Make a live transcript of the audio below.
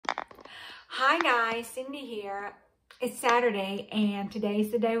Hi guys, Cindy here. It's Saturday and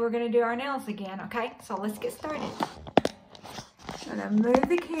today's the day we're going to do our nails again, okay? So let's get started. I'm going to move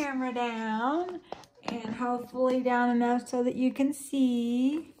the camera down and hopefully down enough so that you can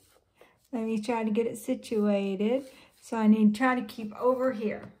see. Let me try to get it situated. So I need to try to keep over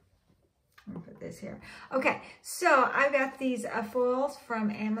here. I'm going to put this here. Okay, so I got these foils from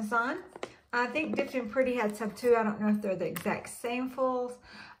Amazon. I think Dipped and Pretty had some too. I don't know if they're the exact same foils.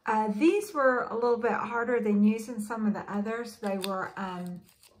 These were a little bit harder than using some of the others. They were,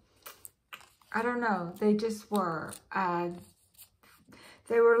 I don't know, they just were,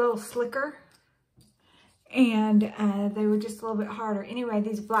 they were a little slicker. And they were just a little bit harder. Anyway,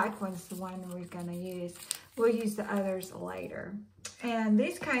 these black ones, the one we're going to use. We'll use the others later. And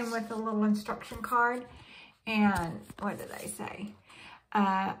these came with a little instruction card. And what did they say?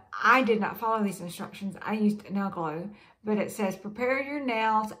 I did not follow these instructions. I used nail glue, but it says prepare your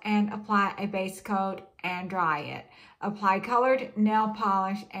nails and apply a base coat and dry it. Apply colored nail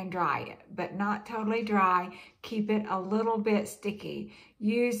polish and dry it, but not totally dry. Keep it a little bit sticky.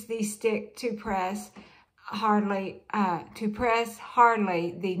 Use the stick to press hardly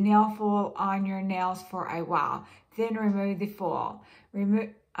the nail foil on your nails for a while. Then remove the foil. Remove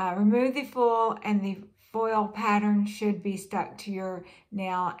the foil, and the foil pattern should be stuck to your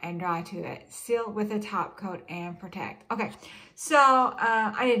nail and dry to it. Seal with a top coat and protect. Okay, so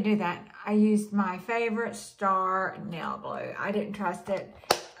I didn't do that. I used my favorite Star nail glue. I didn't trust it.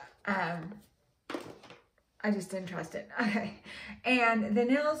 I just didn't trust it. Okay, and the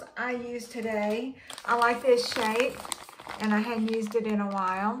nails I used today, I like this shape, and I hadn't used it in a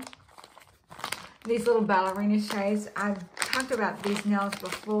while. These little ballerina shades. I've talked about these nails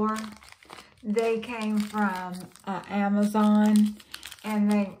before. They came from Amazon,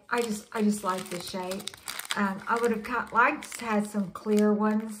 and I just like the shape. I would have liked to have some clear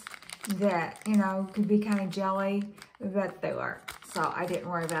ones that, you know, could be kind of jelly, but they weren't. So I didn't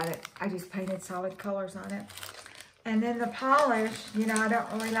worry about it. I just painted solid colors on it. And then the polish, you know, I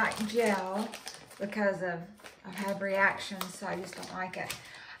don't really like gel because I've had reactions, so I just don't like it.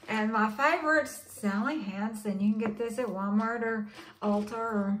 And my favorite's Sally Hansen. You can get this at Walmart or Ulta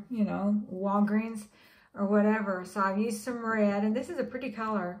or, you know, Walgreens or whatever. So I've used some red, and this is a pretty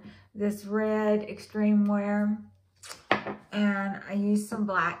color, this red extreme wear. And I used some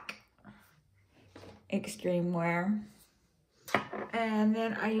black extreme wear. And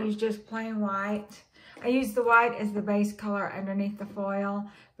then I used just plain white. I used the white as the base color underneath the foil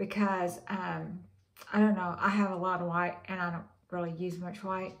because, I don't know, I have a lot of white and I don't really use much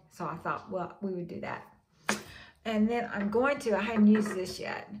white. So I thought, well, we would do that. And then I'm going to, I hadn't used this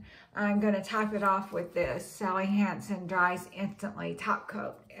yet. I'm going to top it off with this Sally Hansen Dries Instantly Top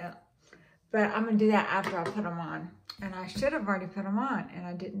Coat. Yeah. But I'm going to do that after I put them on. And I should have already put them on, and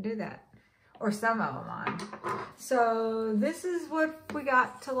I didn't do that. Or some of them on. So this is what we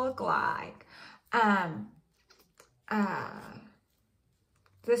got to look like.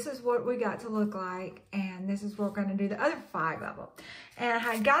 This is what we got to look like, and this is what we're going to do the other 5 of them. And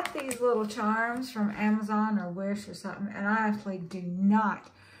I got these little charms from Amazon or Wish or something, and I actually do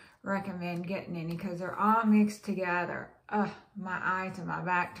not recommend getting any because they're all mixed together. Ugh, my eyes and my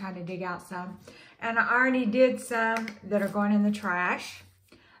back trying to dig out some. And I already did some that are going in the trash.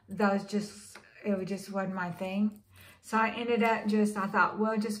 Those it just wasn't my thing. So I ended up I thought,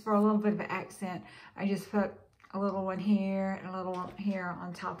 well, just for a little bit of an accent, I just put a little one here and a little one here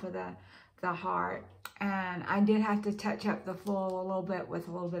on top of the heart. And I did have to touch up the foil a little bit with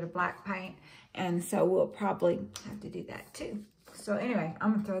a little bit of black paint. And so we'll probably have to do that too. So anyway,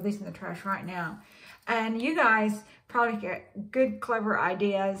 I'm gonna throw these in the trash right now. And you guys probably get good, clever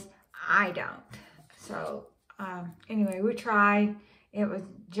ideas. I don't. So anyway, we tried. It was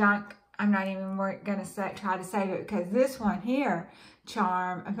junk. I'm not even gonna try to save it because this one here,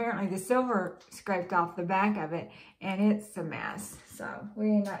 charm, apparently the silver scraped off the back of it and it's a mess. So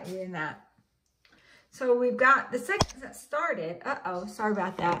we're not using that. So we've got the sections that started. Uh-oh, sorry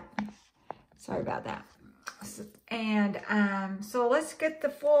about that. Sorry about that. And so let's get the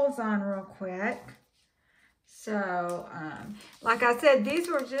foils on real quick. So like I said, these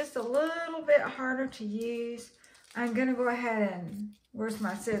were just a little bit harder to use. I'm gonna go ahead and, where's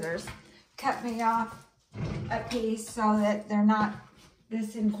my scissors? Cut me off a piece so that they're not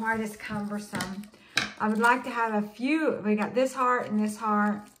isn't quite as cumbersome. I would like to have a few. We got this heart and this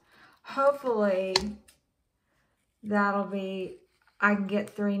heart. Hopefully that'll be, I can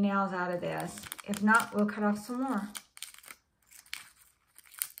get 3 nails out of this. If not, we'll cut off some more.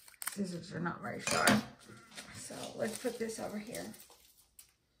 Scissors are not very sharp. So let's put this over here.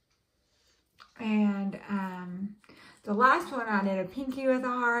 And The last one I did a pinky with a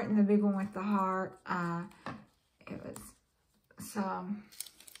heart and the big one with the heart. So,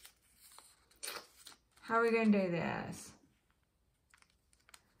 how are we going to do this?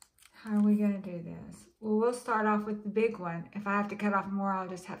 How are we going to do this? Well, we'll start off with the big one. If I have to cut off more, I'll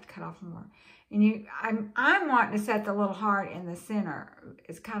just have to cut off more. And I'm wanting to set the little heart in the center.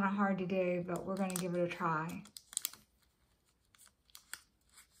 It's kind of hard to do, but we're going to give it a try.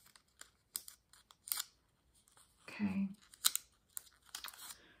 Okay.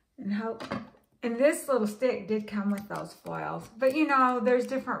 And this little stick did come with those foils. But you know, there's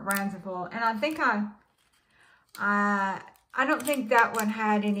different brands of foil. And I think I don't think that one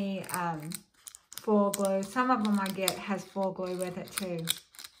had any full glue. Some of them I get has full glue with it too.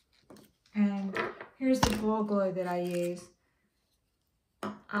 And here's the full glue that I use.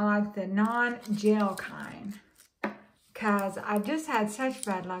 I like the non-gel kind because I just had such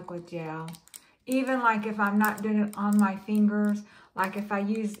bad luck with gel. Even like if I'm not doing it on my fingers, like if I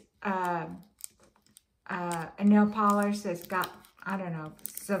use a nail polish that's got, I don't know,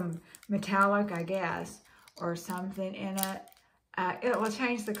 some metallic, I guess, or something in it, it will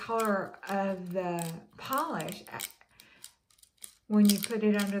change the color of the polish when you put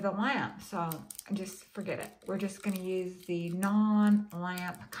it under the lamp. So just forget it. We're just going to use the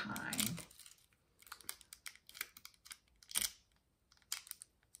non-lamp kind.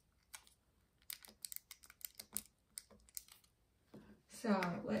 So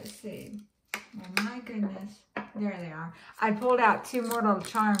let's see. Oh my goodness. There they are. I pulled out 2 more little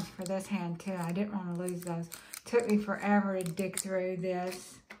charms for this hand too. I didn't want to lose those. Took me forever to dig through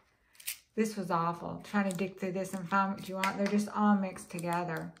this. This was awful. Trying to dig through this and find what you want. They're just all mixed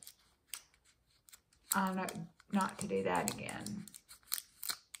together. I'll know not to do that again.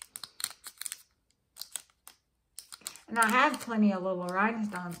 And I have plenty of little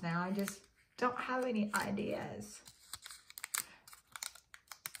rhinestones now. I just don't have any ideas.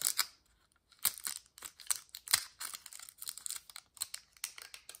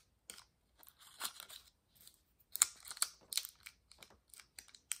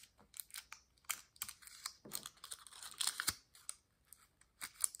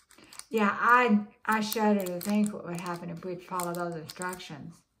 Yeah, I shudder to think what would happen if we'd follow those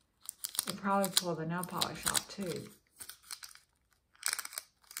instructions. We'd probably pull the nail polish off too.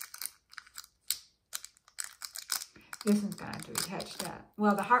 This one's going to have to be touched up.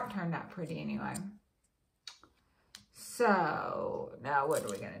 Well, the heart turned out pretty anyway. So, now what are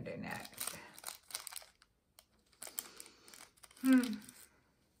we going to do next?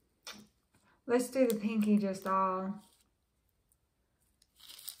 Let's do the pinky just all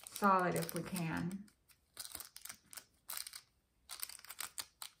solid if we can.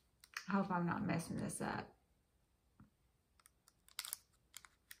 I hope I'm not messing this up.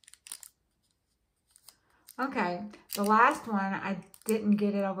 Okay, the last one, I didn't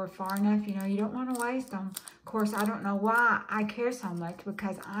get it over far enough. You know, you don't want to waste them. Of course, I don't know why I care so much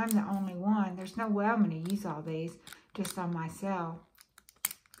because I'm the only one. There's no way I'm going to use all these just on myself.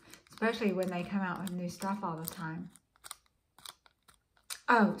 Especially when they come out with new stuff all the time.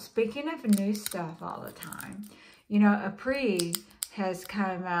 Oh, speaking of new stuff all the time, you know, Acrylic has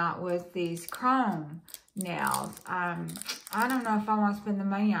come out with these chrome nails. I don't know if I want to spend the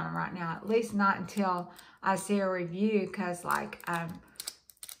money on them right now, at least not until I see a review, because like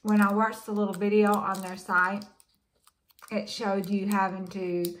when I watched the little video on their site, it showed you having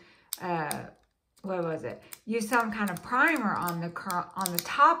to, what was it? Use some kind of primer on the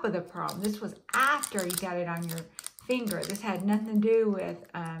top of the chrome. This was after you got it on your finger. This had nothing to do with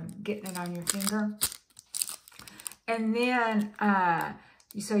getting it on your finger. And then,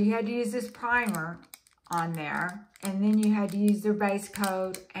 so you had to use this primer on there, and then you had to use their base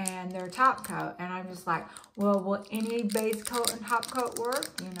coat and their top coat. And I'm just like, well, will any base coat and top coat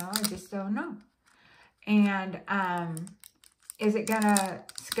work? You know, I just don't know. And is it gonna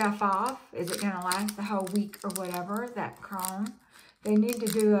scuff off? Is it gonna last the whole week or whatever, that chrome? They need to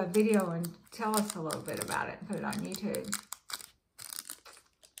do a video and tell us a little bit about it and put it on YouTube.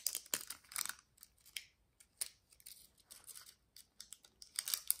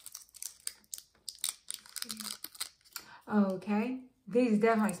 Okay, these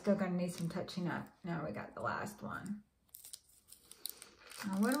definitely still going to need some touching up. Now we got the last one.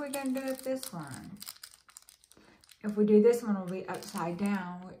 Now what are we going to do with this one? If we do this one, it'll be upside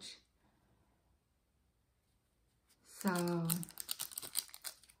down, which, so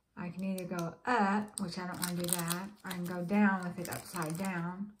I can either go up, which I don't want to do that, or I can go down with it upside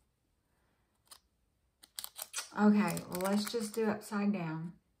down. Okay, well, let's just do upside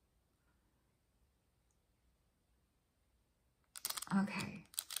down. Okay.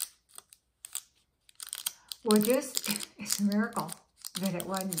 Well, just, it's a miracle that it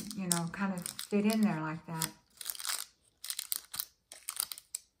wasn't, you know, kind of fit in there like that.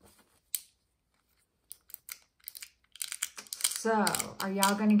 So, are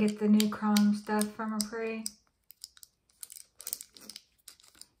y'all going to get the new chrome stuff from Acrylic?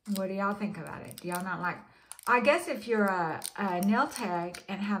 What do y'all think about it? Do y'all not like... I guess if you're a nail tech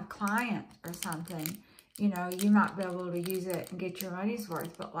and have clients or something, you know, you might be able to use it and get your money's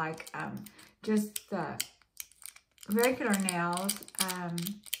worth. But like just the regular nails, I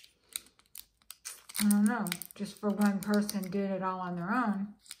don't know, just for one person doing it all on their own.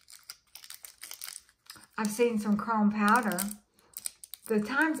 I've seen some chrome powder. The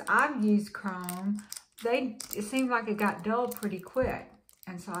times I've used chrome, it seemed like it got dull pretty quick.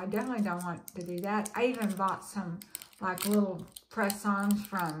 And so I definitely don't want to do that. I even bought some like little press-ons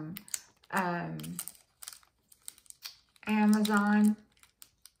from Amazon.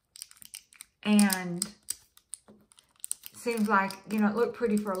 And it seems like, you know, it looked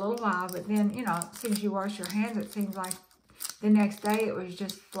pretty for a little while. But then, you know, as soon as you wash your hands, it seems like the next day it was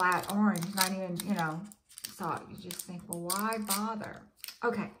just flat orange. Not even, you know, so you just think, well, why bother?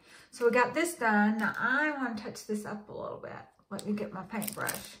 Okay, so we got this done. Now I want to touch this up a little bit. Let me get my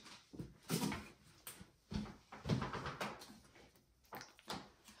paintbrush.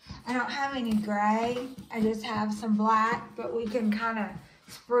 I don't have any gray. I just have some black, but we can kind of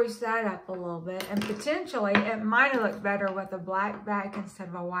spruce that up a little bit. And potentially, it might have looked better with a black back instead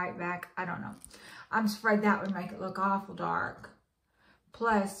of a white back. I don't know. I'm afraid that would make it look awful dark.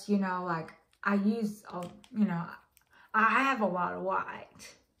 Plus, you know, like I use, you know, I have a lot of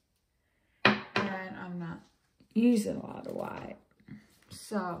white. And I'm not using a lot of white.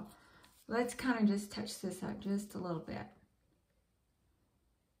 So let's kind of just touch this up just a little bit.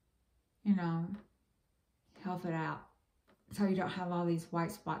 You know, help it out so you don't have all these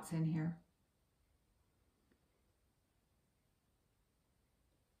white spots in here.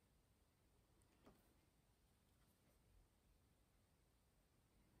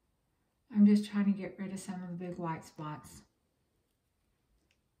 I'm just trying to get rid of some of the big white spots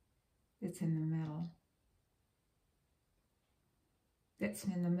that's in the middle. That's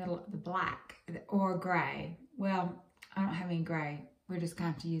in the middle of the black or gray. Well, I don't have any gray. We're just going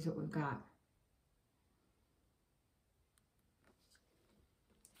to have to use what we've got.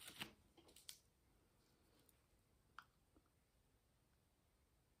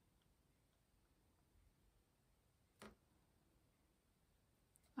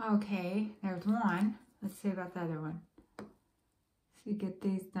 Okay, there's one. Let's see about the other one. So get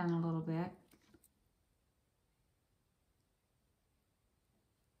these done a little bit.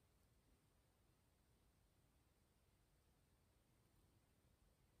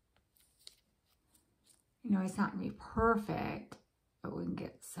 You know, it's not going to be perfect, but we can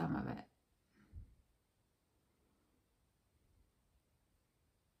get some of it.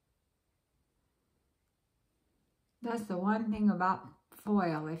 That's the one thing about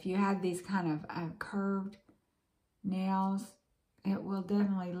foil. If you have these kind of curved nails, it will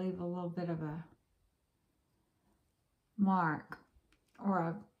definitely leave a little bit of a mark or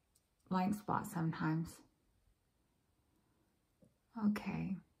a blank spot sometimes.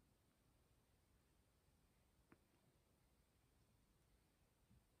 Okay.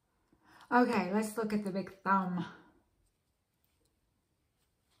 Okay, let's look at the big thumb.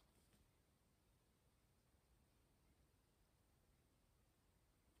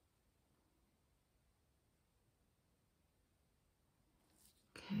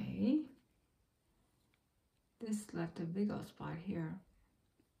 Okay. This left a big old spot here.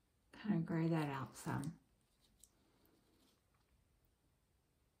 Kind of gray that out some.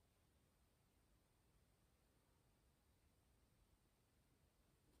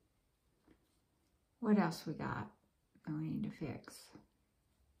 What else we got that we need to fix?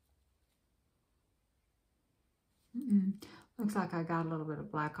 Looks like I got a little bit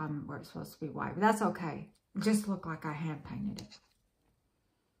of black on where it's supposed to be white, but that's okay. It just looked like I hand painted it.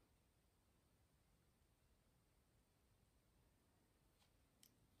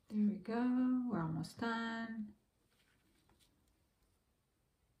 There we go. We're almost done.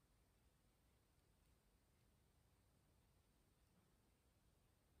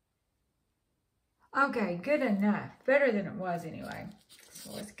 Okay, good enough. Better than it was anyway.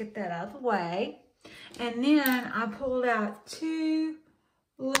 So let's get that out of the way. And then I pulled out two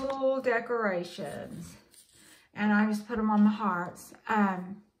little decorations. And I just put them on the hearts.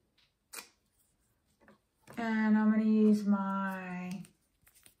 And I'm going to use my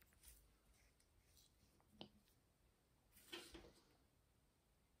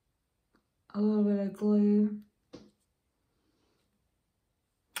a little bit of glue.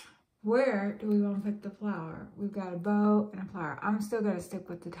 where do we want to put the flower? We've got a bow and a flower. I'm still going to stick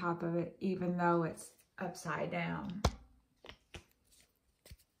with the top of it, even though it's upside down.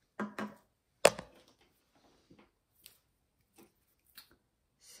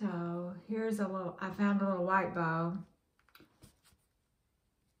 So here's a little, I found a little white bow.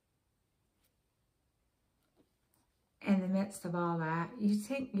 In the midst of all that, you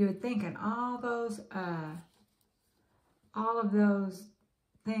would think in all of those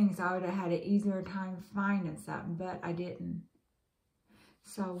things, I would have had an easier time finding something, but I didn't.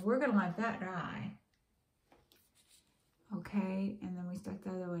 So we're gonna let that dry. Okay, and then we stuck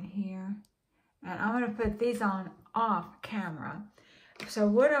the other one here. And I'm gonna put these on off camera. So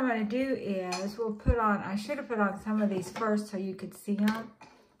what I'm gonna do is, we'll put on, I should have put on some of these first so you could see them.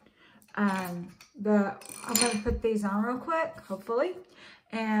 But I'm going to put these on real quick, hopefully.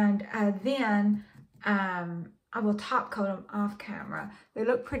 And then I will top coat them off camera. They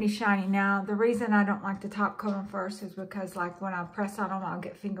look pretty shiny now. The reason I don't like to top coat them first is because, like, when I press on them, I'll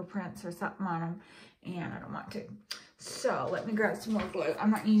get fingerprints or something on them, and I don't want to. So let me grab some more glue.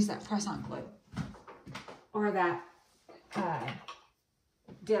 I'm not going to use that press-on glue or that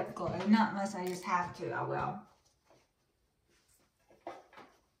dip glue. Not unless I just have to, I will.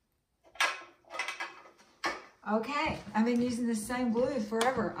 Okay, I've been using the same glue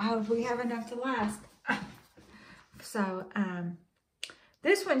forever. I hope we have enough to last. So,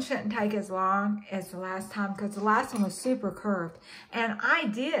 this one shouldn't take as long as the last time because the last one was super curved. And I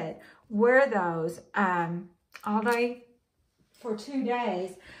did wear those all day for 2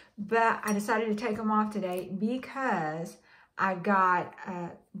 days, but I decided to take them off today because I've got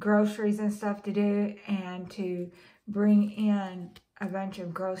groceries and stuff to do and to bring in a bunch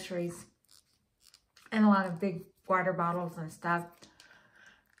of groceries and a lot of big water bottles and stuff.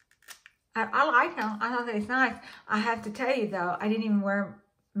 I like them. I thought they was nice. I have to tell you though, I didn't even wear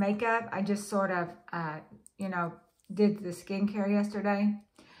makeup. I just sort of, you know, did the skincare yesterday.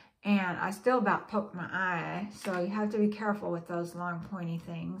 And I still about poked my eye. So you have to be careful with those long pointy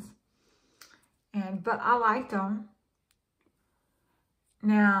things. But I liked them.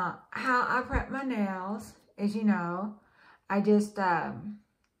 Now, how I prep my nails is, you know, I just,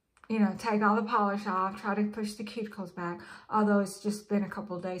 you know, take all the polish off, try to push the cuticles back, although it's just been a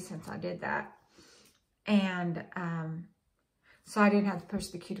couple of days since I did that. And so I didn't have to push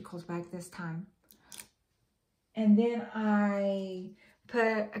the cuticles back this time. And then I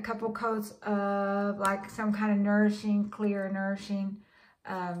put a couple coats of like some kind of nourishing, clear nourishing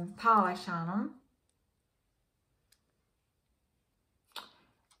polish on them.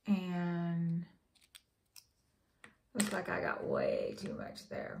 And looks like I got way too much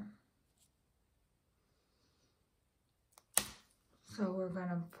there. So we're going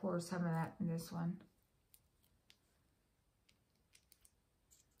to pour some of that in this one.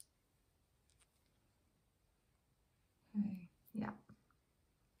 Okay, yeah.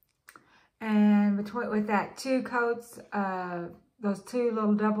 And with that 2 coats, those 2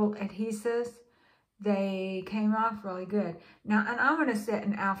 little double adhesives, they came off really good. Now, and I'm going to sit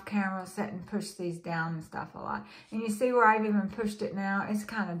in off camera, sit and push these down and stuff a lot. And you see where I've even pushed it now? It's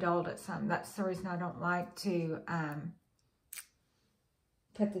kind of dulled at some. That's the reason I don't like to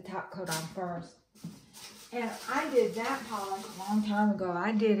put the top coat on first. And I did that polish a long time ago.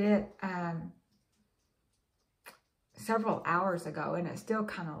 I did it several hours ago, and it still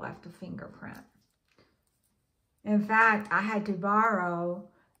kind of left a fingerprint. In fact, I had to borrow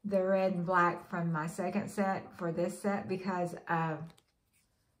the red and black from my second set for this set because of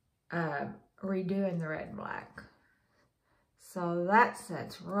redoing the red and black. So that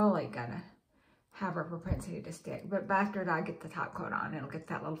set's really gonna have a propensity to stick. But after I get the top coat on, it'll get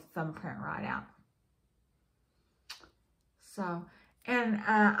that little thumbprint right out. So, and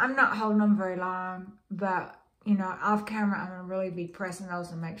I'm not holding them very long, but you know, off camera, I'm gonna really be pressing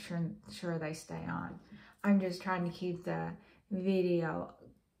those and make sure they stay on. I'm just trying to keep the video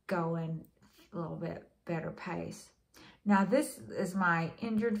going a little bit better pace. Now this is my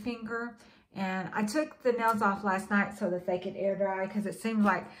injured finger, and I took the nails off last night so that they could air dry because it seems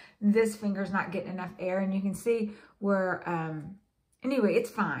like this finger's not getting enough air, and you can see where, anyway, it's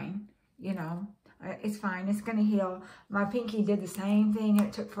fine, you know, it's fine, it's gonna heal. My pinky did the same thing, and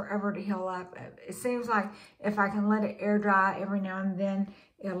it took forever to heal up. It seems like if I can let it air dry every now and then,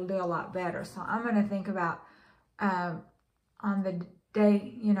 it'll do a lot better. So I'm gonna think about, on the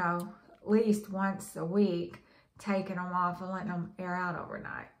day, you know, at least once a week, taking them off and letting them air out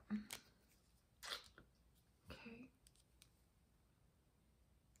overnight. Okay.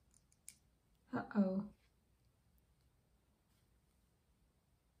 Uh-oh.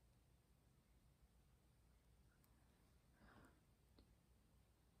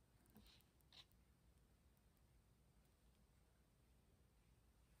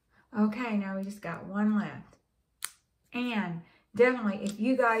 Okay, now we just got one left. And definitely, if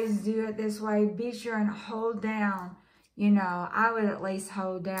you guys do it this way, be sure and hold down. You know, I would at least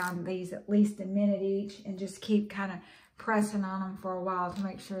hold down these at least a minute each and just keep kind of pressing on them for a while to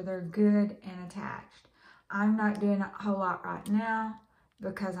make sure they're good and attached. I'm not doing a whole lot right now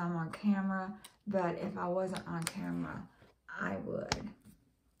because I'm on camera, but if I wasn't on camera, I would.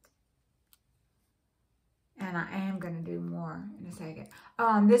 And I am going to do more in a second. Oh,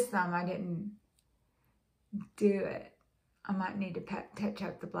 on this thumb, I didn't do it. I might need to touch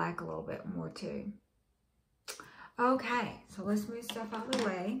up the black a little bit more too. Okay, so let's move stuff out of the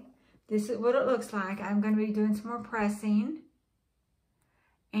way. This is what it looks like. I'm going to be doing some more pressing.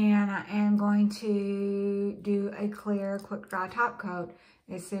 And I am going to do a clear, quick dry top coat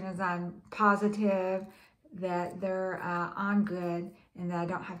as soon as I'm positive that they're on good and that I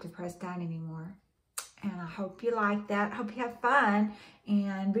don't have to press down anymore. And I hope you like that. Hope you have fun.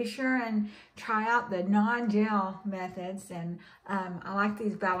 And be sure and try out the non-gel methods. And I like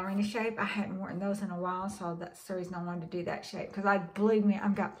these ballerina shape. I hadn't worn those in a while, so that's the reason I wanted to do that shape. Because believe me,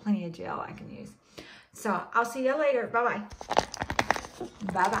 I've got plenty of gel I can use. So I'll see you later. Bye-bye.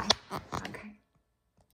 Bye-bye.